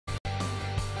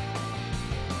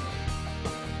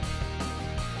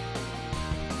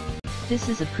This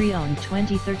is a pre-owned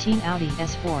 2013 Audi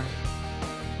S4.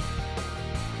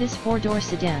 This four-door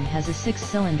sedan has a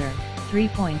six-cylinder,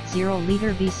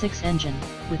 3.0-liter V6 engine,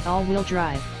 with all-wheel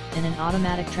drive, and an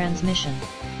automatic transmission.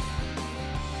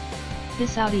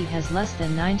 This Audi has less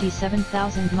than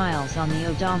 97,000 miles on the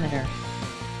odometer.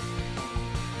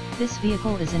 This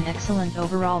vehicle is in excellent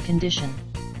overall condition.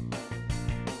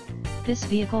 This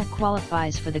vehicle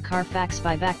qualifies for the Carfax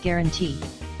buyback guarantee.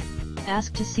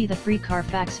 Ask to see the free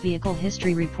Carfax Vehicle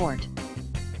History Report.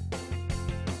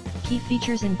 Key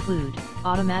features include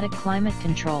automatic climate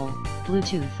control,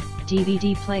 Bluetooth,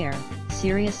 DVD player,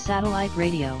 Sirius satellite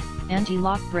radio,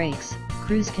 anti-lock brakes,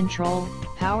 cruise control,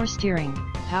 power steering,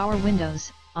 power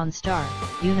windows, OnStar,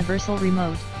 universal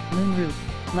remote, moonroof,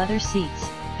 leather seats,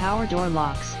 power door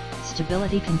locks,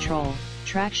 stability control,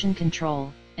 traction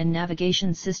control, and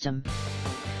navigation system.